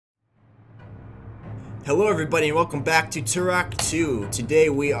Hello everybody and welcome back to Turok 2. Today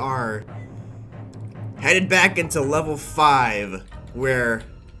we are headed back into level 5 where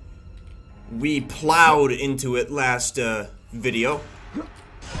we plowed into it last video.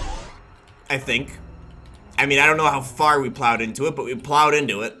 I think. I mean, I don't know how far we plowed into it, but we plowed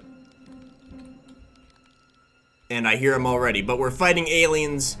into it. And I hear them already, but we're fighting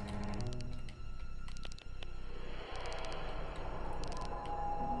aliens.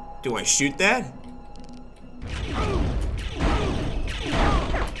 Do I shoot that?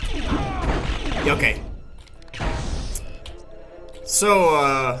 Okay.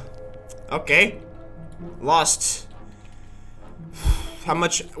 So, okay. Lost. How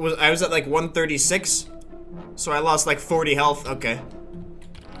much was I was at like 136? So I lost like 40 health. Okay.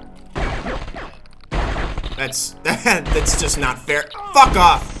 That's just not fair. Fuck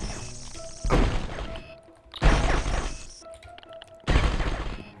off.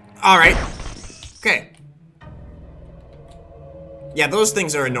 All right. Okay. Yeah, those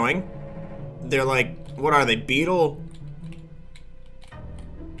things are annoying. They're like, what are they, beetle?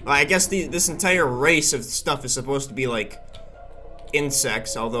 Well, I guess this entire race of stuff is supposed to be like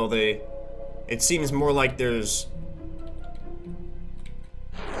insects, although it seems more like there's...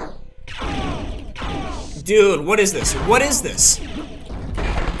 Dude, what is this? What is this?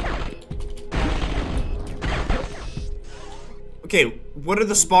 Okay, what are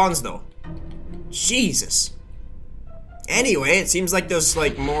the spawns though? Jesus. Anyway, it seems like there's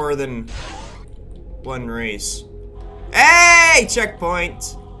like more than one race. Hey,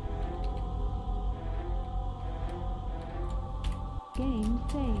 checkpoint.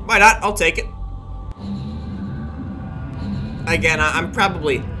 Why not? I'll take it. Again,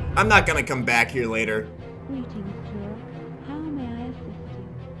 I'm not gonna come back here later. Greetings, Turok. How may I assist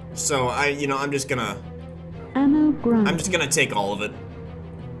you? So I'm just gonna Ammo granted. I'm just gonna take all of it.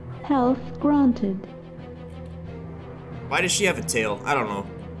 Health granted. Why does she have a tail? I don't know.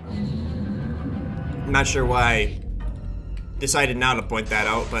 I'm not sure why I decided now to point that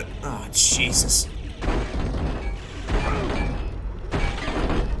out, but oh Jesus.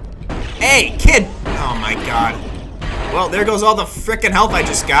 Hey, kid! Oh my god. Well, there goes all the frickin' health I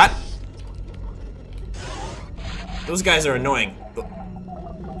just got. Those guys are annoying.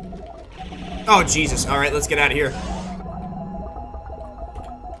 Oh Jesus. Alright, let's get out of here.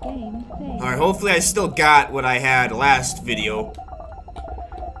 Alright, hopefully I still got what I had last video.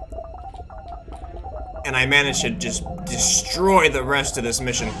 And I managed to just destroy the rest of this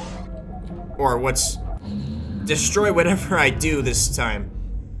mission. Or destroy whatever I do this time.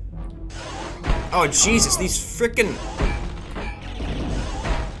 Oh Jesus, these frickin'...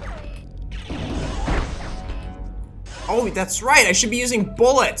 Oh, that's right, I should be using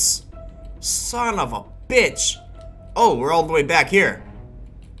bullets! Son of a bitch! Oh, we're all the way back here.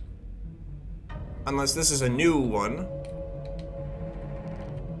 Unless this is a new one.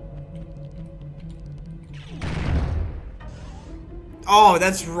 Oh,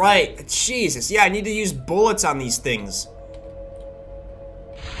 that's right. Jesus, yeah, I need to use bullets on these things.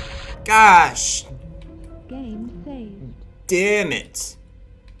 Gosh. Game saved. Damn it.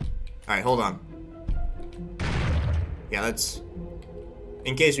 Alright, hold on. Yeah, let's...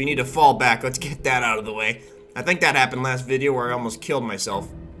 In case we need to fall back, let's get that out of the way. I think that happened last video where I almost killed myself.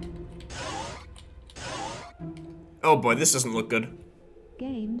 Oh boy, this doesn't look good.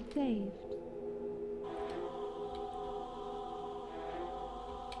 Game saved.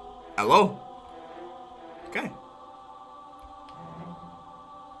 Hello? Okay.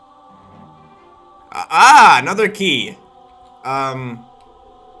 Another key.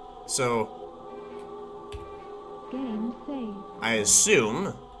 So... Game saved. I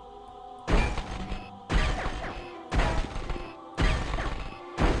assume...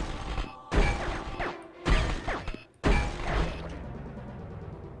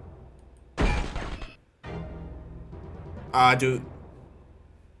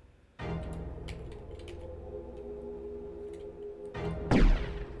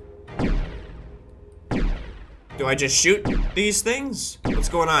 Do I just shoot these things? What's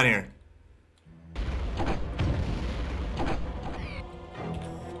going on here?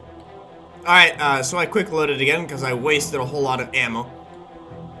 Alright, so I quick loaded again because I wasted a whole lot of ammo.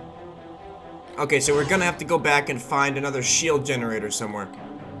 Okay, so we're gonna have to go back and find another shield generator somewhere.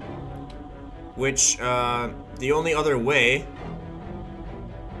 Which, the only other way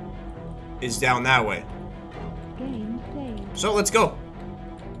is down that way. Game saved. So let's go.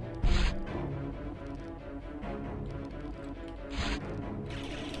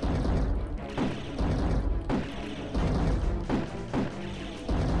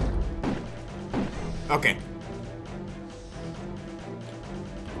 Okay.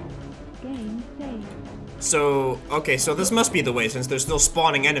 Game saved. So, okay, so this must be the way since they're still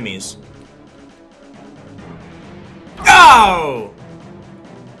spawning enemies. Oh!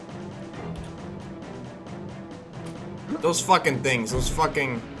 Those fucking things, those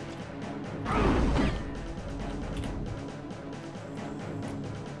fucking...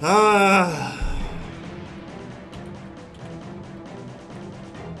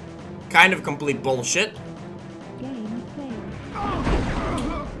 Kind of complete bullshit. Game saved.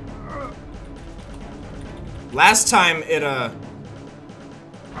 Last time it,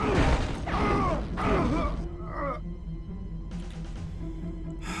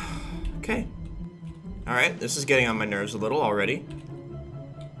 Okay. Alright, this is getting on my nerves a little already.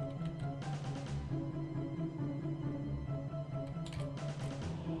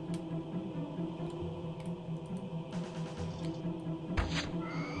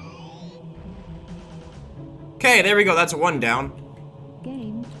 Okay, there we go, that's one down.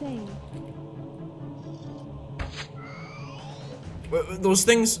 Game saved. Those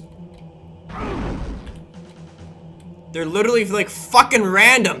things... They're literally, like, fucking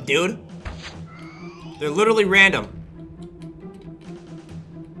random, dude. They're literally random.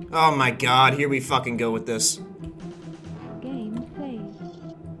 Oh my god, here we fucking go with this. Game saved.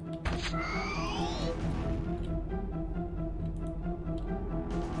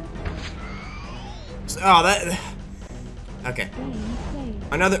 Oh, that... Okay. Game saved.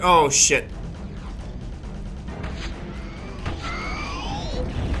 Another... Oh, shit.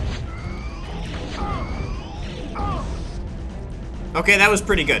 Okay, that was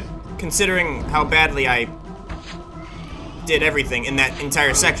pretty good, considering how badly I did everything in that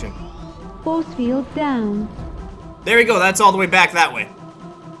entire section. Force field down. There we go, that's all the way back that way.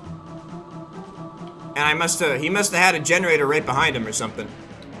 And he must have had a generator right behind him or something.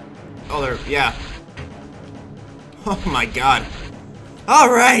 Oh, there, yeah. Oh my god.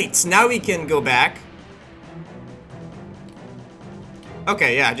 Alright, now we can go back.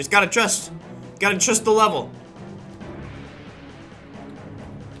 Okay, yeah, just gotta trust the level.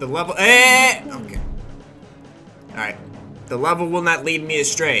 The level, okay. Alright. The level will not lead me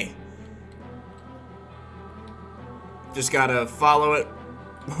astray. Just gotta follow it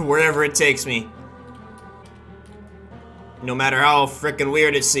wherever it takes me. No matter how frickin'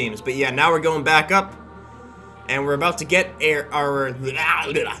 weird it seems. But yeah, now we're going back up. And we're about to get our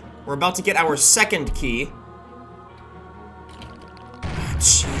second key.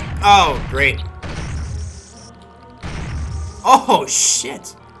 Oh, great. Oh,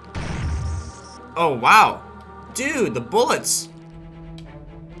 shit. Oh, wow. Dude, the bullets.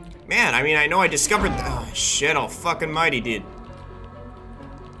 Man, I mean, I know I discovered... Oh, shit, oh, fucking mighty, dude.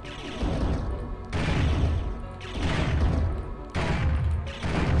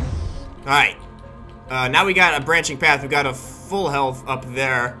 Alright. Now we got a branching path. We got a full health up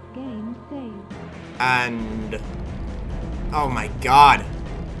there. Game saved. And... Oh, my God.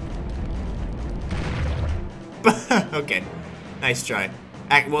 Okay. Nice try.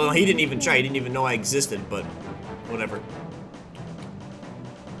 Well, he didn't even try. He didn't even know I existed, but whatever.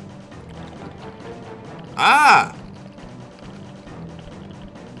 Ah!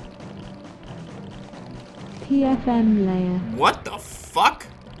 PFM layer. What the fuck?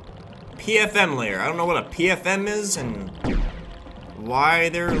 PFM layer. I don't know what a PFM is and why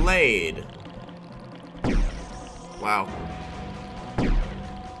they're laid. Wow.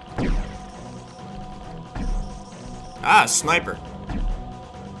 Ah, sniper.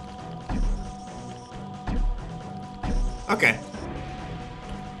 Okay.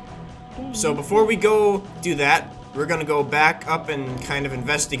 So before we go do that, we're gonna go back up and kind of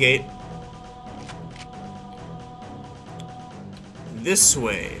investigate this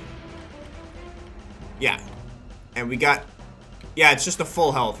way. Yeah. And we got... Yeah, it's just a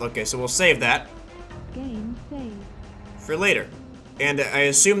full health. Okay, so we'll save that. Game saved. For later. And I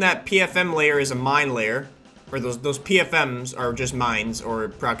assume that PFM layer is a mine layer. Or those PFMs are just mines, or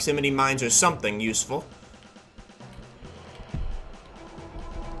proximity mines, or something useful.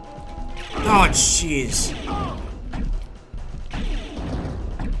 Oh, jeez.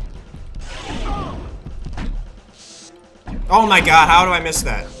 Oh my god, how do I miss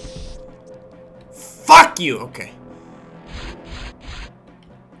that? Fuck you! Okay.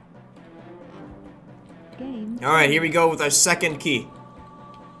 Alright, here we go with our second key.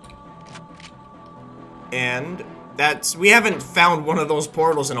 And that's... We haven't found one of those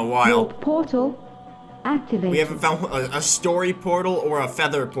portals in a while. Portal activated. We haven't found a story portal or a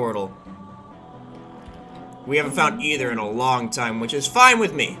feather portal. We haven't found either in a long time, which is fine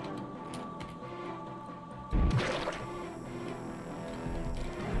with me.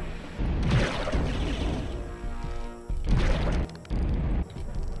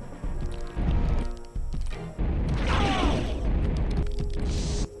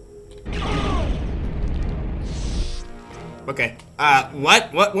 Okay.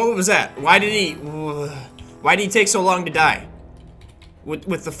 What? What was that? Why did he take so long to die?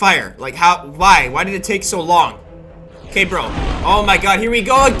 With the fire? Like, how? Why? Why did it take so long? Okay, bro. Oh my god, here we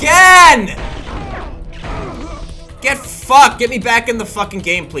go again! Get fucked! Get me back in the fucking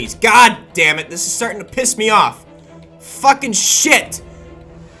game, please. God damn it, this is starting to piss me off. Fucking shit!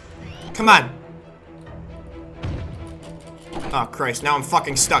 Come on. Oh, Christ, now I'm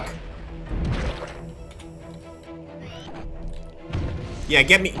fucking stuck. Yeah,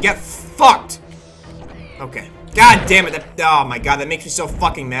 get fucked! Okay. God damn it, oh my god, that makes me so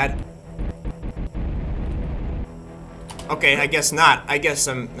fucking mad. Okay, I guess not. I guess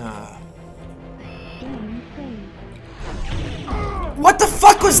I'm, What the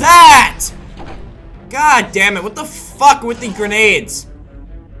fuck was that? God damn it, what the fuck with the grenades?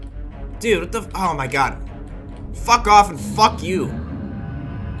 Dude, what the, oh my god. Fuck off and fuck you.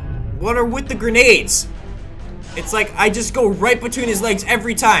 What are with the grenades? It's like I just go right between his legs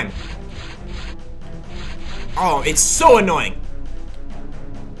every time. Oh, it's so annoying.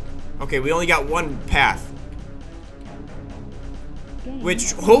 Okay, we only got one path.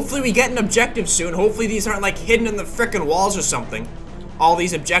 Which, hopefully we get an objective soon. Hopefully these aren't like hidden in the frickin' walls or something. All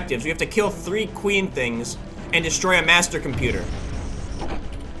these objectives. We have to kill 3 queen things and destroy a master computer.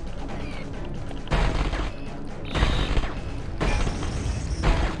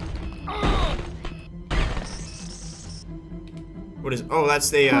 What is, oh, that's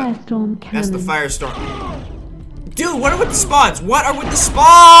the, that's the firestorm. Dude, what are with the spawns? What are with the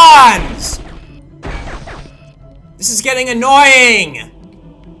spawns? This is getting annoying.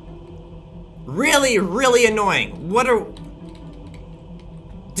 Really, really annoying. What are...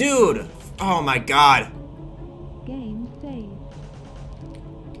 Dude. Oh my god. Game saved.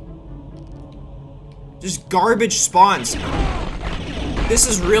 Just garbage spawns. This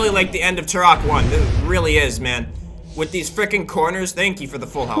is really like the end of Turok 1. This really is, man. With these frickin' corners, thank you for the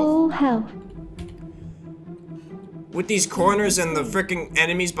full health. Full health. With these corners and the frickin'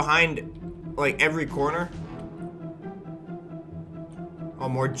 enemies behind, like, every corner. Oh,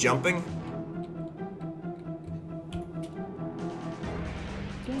 more jumping.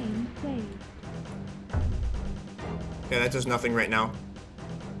 Game saved. Okay, that does nothing right now.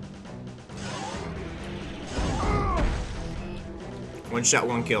 One shot,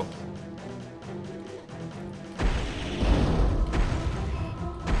 one kill.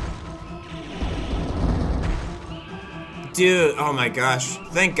 Dude, oh my gosh.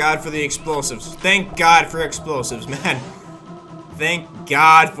 Thank God for the explosives. Thank God for explosives, man. Thank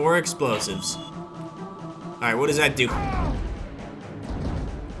God for explosives. Alright, what does that do?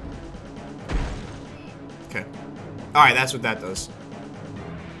 Okay. Alright, that's what that does.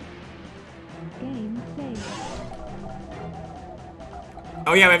 Game saved.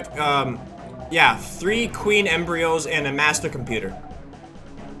 Oh yeah, we have, yeah, 3 queen embryos and a master computer.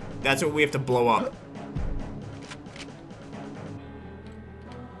 That's what we have to blow up.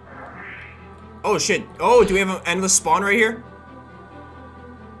 Oh shit. Oh, do we have an endless spawn right here?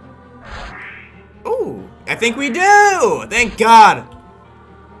 Oh, I think we do! Thank God!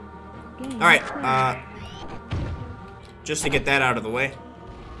 Alright, just to get that out of the way.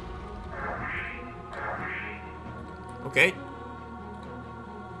 Okay.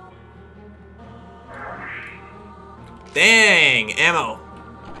 Dang, ammo.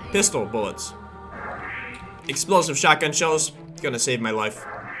 Pistol bullets. Explosive shotgun shells. Gonna save my life.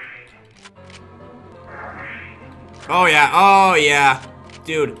 Oh yeah, oh yeah.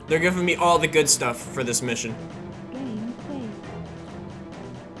 Dude, they're giving me all the good stuff for this mission. Game saved.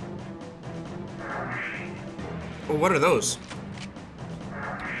 Oh, what are those?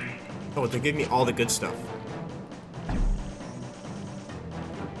 Oh, they're giving me all the good stuff.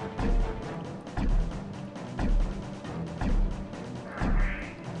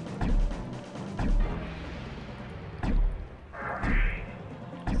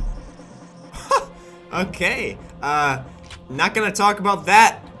 Okay, not gonna talk about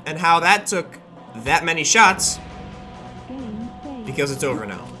that and how that took that many shots Game saved. because it's over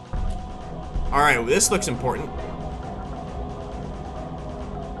now. Alright, well, this looks important.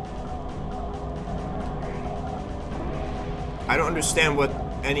 I don't understand what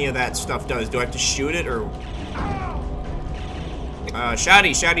any of that stuff does. Do I have to shoot it or...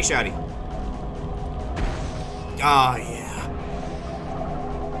 Shoddy, shoddy, shoddy. Ah, yeah.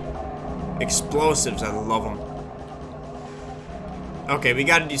 Explosives, I love them. Okay, we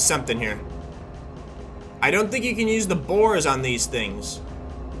gotta do something here. I don't think you can use the bores on these things.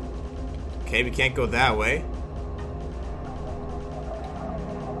 Okay, we can't go that way.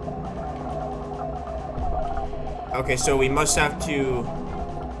 Okay, so we must have to...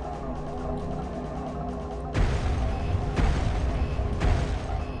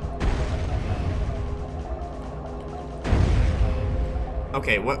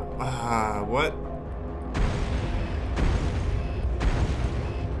 Okay, what? What?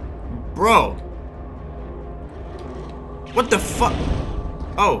 Bro! What the fuck?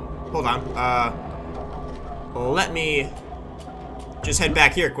 Oh, hold on. Let me just head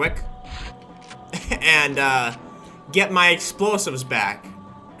back here quick. And, get my explosives back.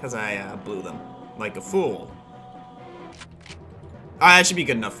 Because I, blew them like a fool. Alright, that should be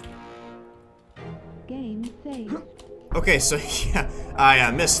good enough. Game saved. Okay, so, yeah, I,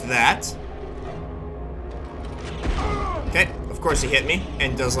 missed that. Okay, of course he hit me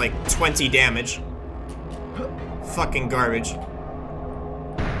and does like 20 damage. Fucking garbage.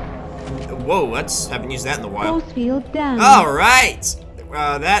 Whoa, haven't used that in a while. Force field down. Alright!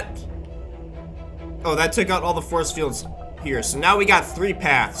 Oh, that took out all the force fields here. So now we got 3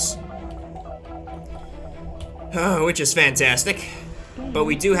 paths. Which is fantastic. But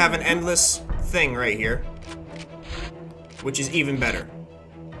we do have an endless thing right here. Which is even better.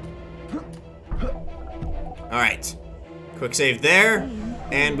 Alright. Quick save there.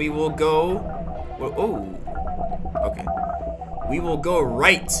 And we will go... Oh. Okay. We will go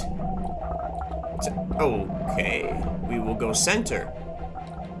right. Okay. We will go center.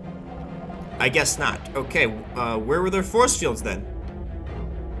 I guess not. Okay. Where were their force fields then?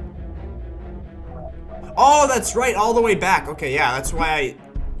 Oh, that's right. All the way back. Okay, yeah. That's why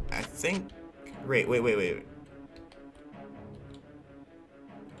I think... Wait.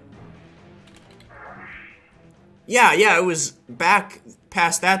 Yeah, it was back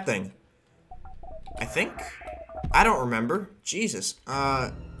past that thing. I think? I don't remember. Jesus.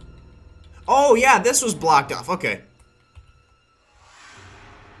 Oh, yeah, this was blocked off. Okay.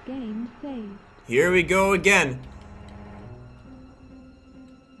 Game saved. Here we go again.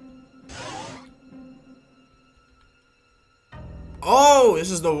 Oh,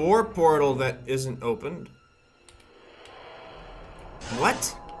 this is the warp portal that isn't opened. What?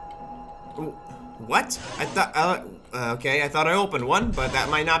 What? I thought, okay, I thought I opened one, but that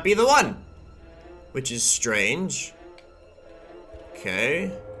might not be the one. Which is strange.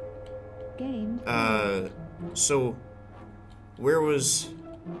 Okay. Game. So, where was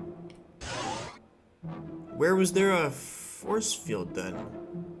there a force field then?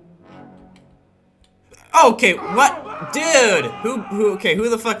 Okay, what? Dude! Who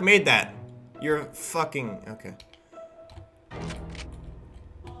the fuck made that? You're fucking, okay.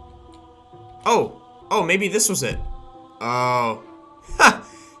 Oh, maybe this was it. Oh. Ha!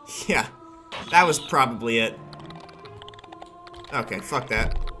 Yeah, that was probably it. Okay, fuck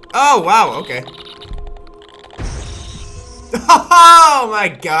that. Oh, wow, okay. Oh my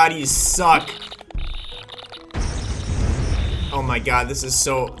god, you suck. Oh my god, this is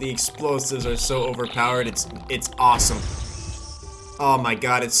so, the explosives are so overpowered, it's awesome. Oh my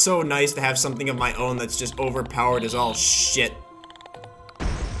god, it's so nice to have something of my own that's just overpowered as all shit.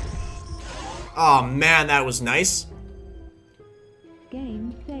 Oh man, that was nice.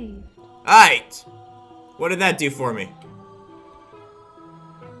 Game saved. Alright. What did that do for me?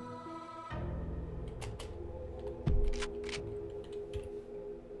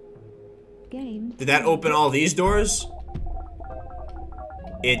 Game. Did that open all these doors?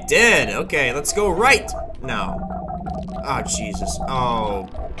 It did. Okay, let's go right now. Oh, Jesus. Oh.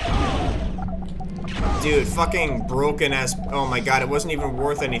 Dude, fucking broken ass. Oh my god, it wasn't even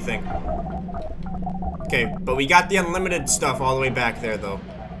worth anything. Okay, but we got the unlimited stuff all the way back there, though.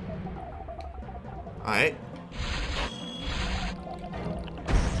 Alright.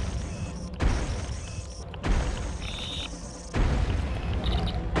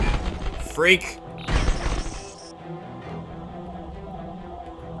 Freak.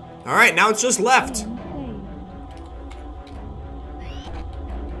 Alright, now it's just left. Game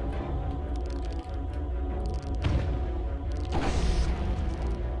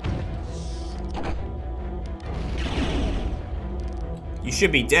You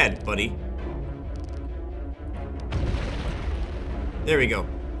should be dead, buddy. There we go.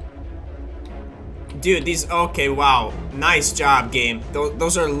 Dude, these, okay, wow. Nice job, game.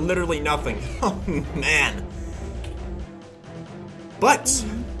 Those are literally nothing. Oh, man. But,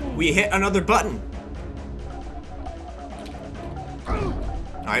 we hit another button.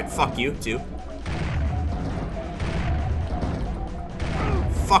 Alright, fuck you, too.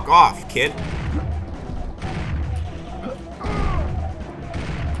 Fuck off, kid.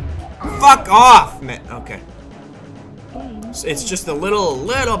 Fuck off, man. Okay. So it's just a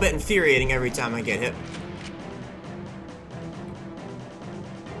little bit infuriating every time I get hit.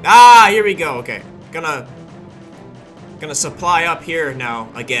 Ah, here we go. Okay. Gonna supply up here now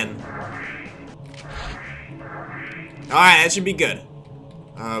again. Alright, that should be good.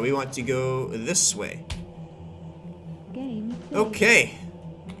 We want to go this way. Game. Okay.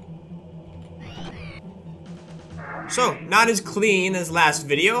 So, not as clean as last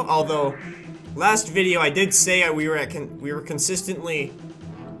video, although last video I did say we were consistently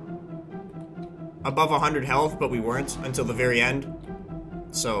above 100 health, but we weren't until the very end.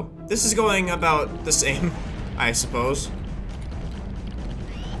 So, this is going about the same, I suppose.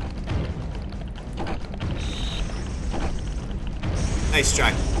 Nice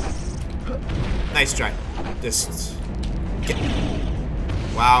try. Nice try. Just get...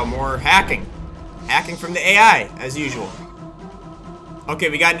 Wow, more hacking. Hacking from the AI, as usual. Okay,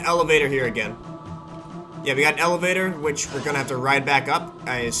 we got an elevator here again. Yeah, we got an elevator, which we're gonna have to ride back up,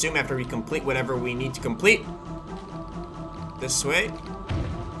 I assume, after we complete whatever we need to complete. This way.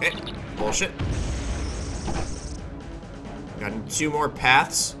 Okay, bullshit. Got 2 more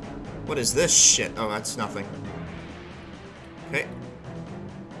paths. What is this shit? Oh, that's nothing. Okay.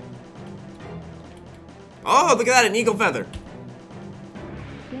 Oh, look at that, an eagle feather.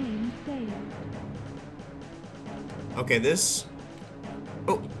 Game saved. Okay, this.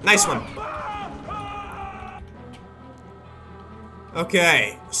 Oh, nice one.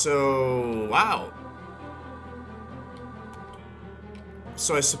 Okay, so wow.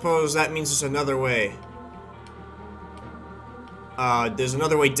 So I suppose that means there's another way. There's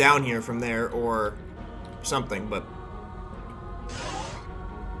another way down here from there, or something, but...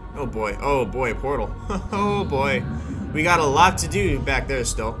 Oh boy, a portal. Oh boy. We got a lot to do back there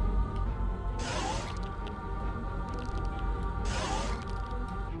still.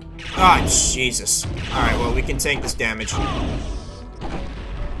 Ah, Jesus. Alright, well, we can tank this damage.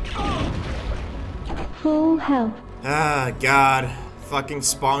 Full health. Ah, God. Fucking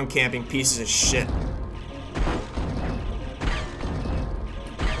spawn camping pieces of shit.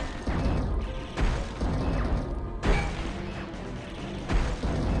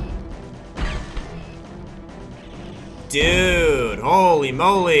 Dude, holy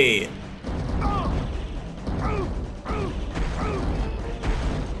moly.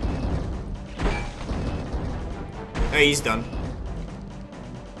 Hey, he's done.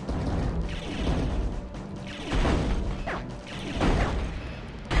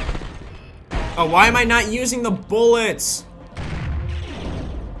 Oh, why am I not using the bullets?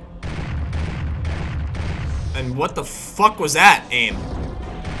 And what the fuck was that aim?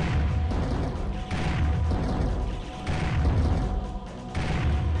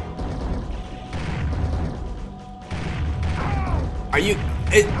 Are you...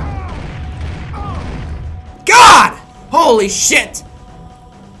 God! Holy shit!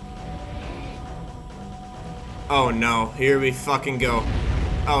 Oh no, here we fucking go.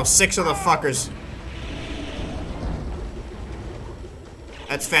 Oh, 6 of the fuckers.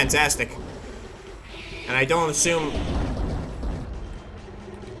 That's fantastic. And I don't assume...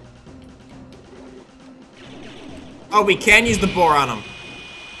 Oh, we can use the boar on them.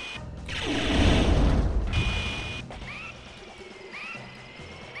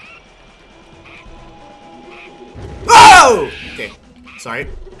 Oh! Okay, sorry.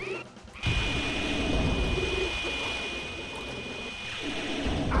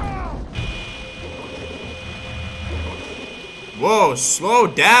 Whoa, slow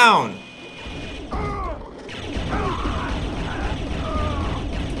down.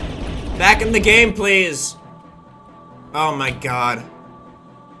 Back in the game, please. Oh my God.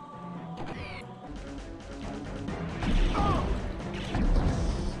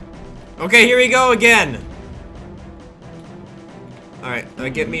 Okay, here we go again.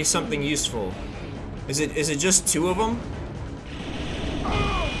 Alright, get me something useful. Is it just 2 of them?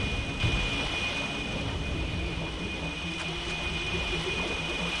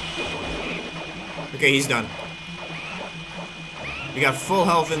 Okay, he's done. We got full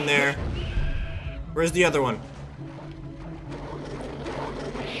health in there. Where's the other one?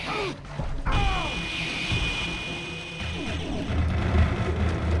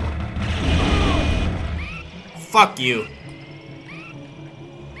 Fuck you.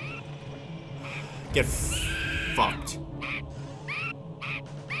 Get fucked.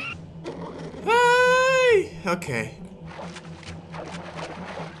 Hey! Okay.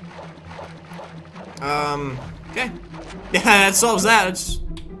 Okay. Yeah, that solves that.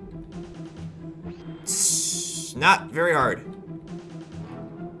 It's not very hard.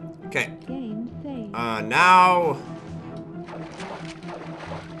 Okay. Now...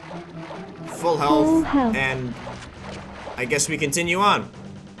 Full health, and I guess we continue on.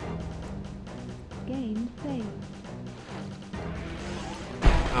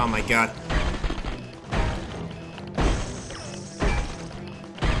 Oh my God.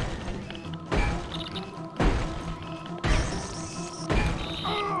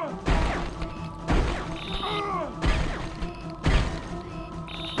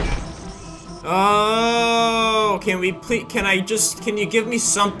 can we please, can you give me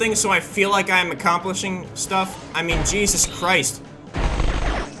something so I feel like I'm accomplishing stuff? I mean, Jesus Christ.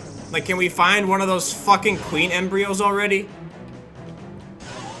 Like, can we find one of those fucking queen embryos already?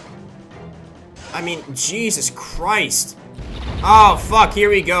 I mean, Jesus Christ. Oh, fuck, here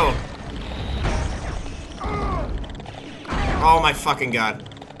we go. Oh my fucking god.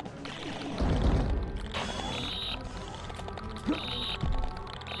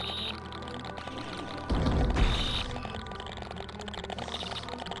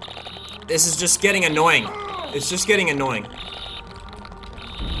 This is just getting annoying. It's just getting annoying.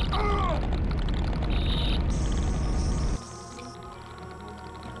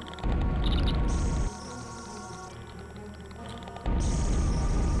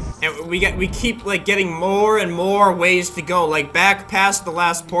 And we keep like getting more and more ways to go, like back past the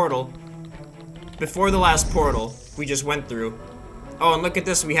last portal. Before the last portal we just went through. Oh, and look at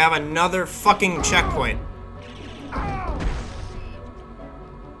this, we have another fucking checkpoint.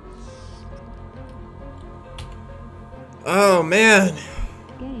 Oh man.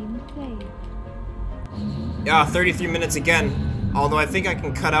 Game saved. Yeah, 33 minutes again. Although I think I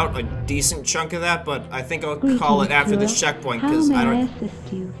can cut out a decent chunk of that, but I think I'll call it after this checkpoint because I don't. How may I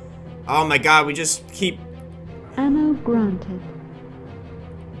assist you? Oh my god, we just keep. Ammo granted.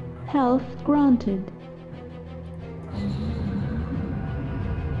 Health granted.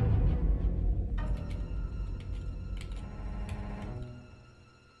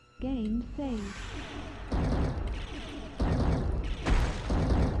 Game saved.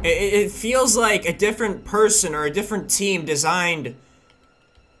 It feels like a different person or a different team designed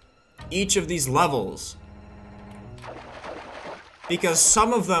each of these levels. Because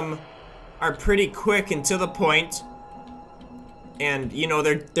some of them are pretty quick and to the point. And, you know,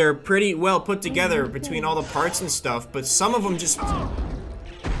 they're pretty well put together between all the parts and stuff. But some of them just...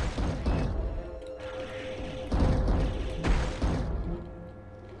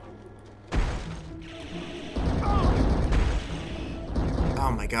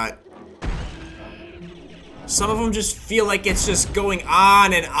 Oh my god. Some of them just feel like it's just going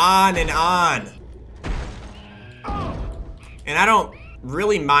on and on and on. And I don't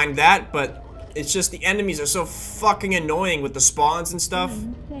really mind that, but it's just the enemies are so fucking annoying with the spawns and stuff.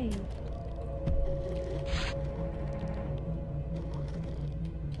 Game saved.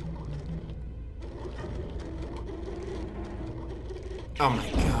 Oh my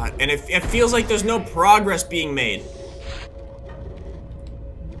god. And it feels like there's no progress being made.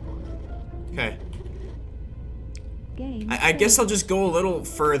 Okay. Game I guess I'll just go a little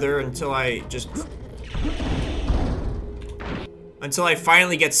further until I just... Until I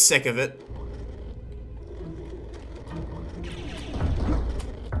finally get sick of it.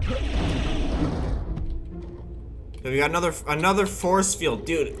 So we got another force field,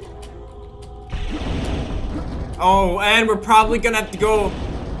 dude. Oh, and we're probably gonna have to go...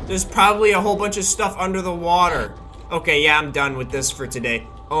 There's probably a whole bunch of stuff under the water. Okay, yeah, I'm done with this for today.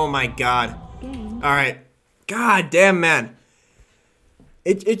 Oh my god. Alright. God damn, man.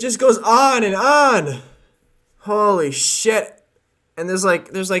 It just goes on and on. Holy shit. And there's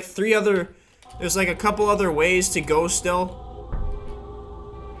like there's like a couple other ways to go still.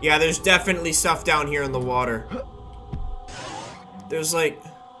 Yeah, there's definitely stuff down here in the water. There's like...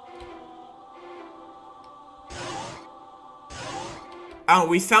 Oh,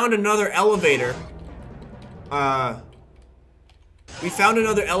 we found another elevator. We found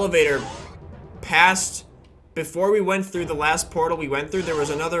another elevator past... Before we went through the last portal we went through, there was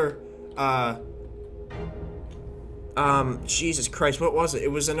another, Jesus Christ, what was it?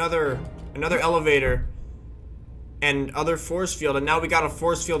 It was another elevator and other force field, and now we got a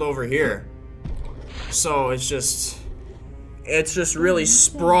force field over here. So it's just really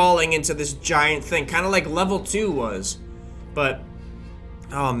sprawling into this giant thing, kind of like level 2 was. But,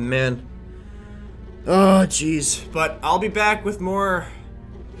 oh man. Oh jeez. But I'll be back with more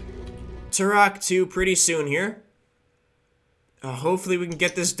Turok 2 pretty soon here. Hopefully we can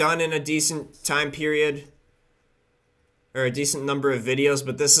get this done in a decent time period. Or a decent number of videos,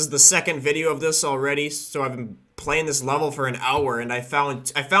 but this is the second video of this already, so I've been playing this level for an hour, and I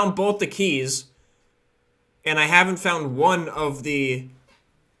found both the keys, and I haven't found one of the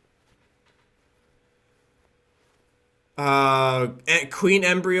queen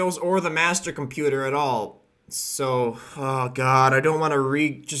embryos or the master computer at all. So, oh god, I don't want to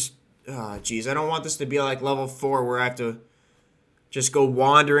jeez, I don't want this to be like level 4 where I have to just go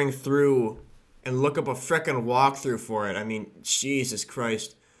wandering through and look up a frickin' walkthrough for it. I mean, Jesus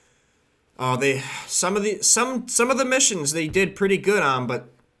Christ. Oh, some of the missions they did pretty good on, but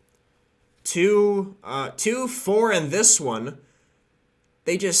 2, 4, and this one,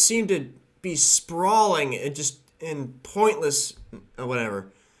 they just seem to be sprawling. and pointless...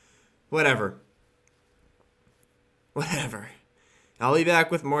 whatever. Whatever. I'll be back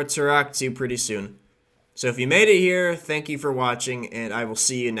with more Turok 2 pretty soon. So if you made it here, thank you for watching, and I will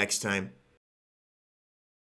see you next time.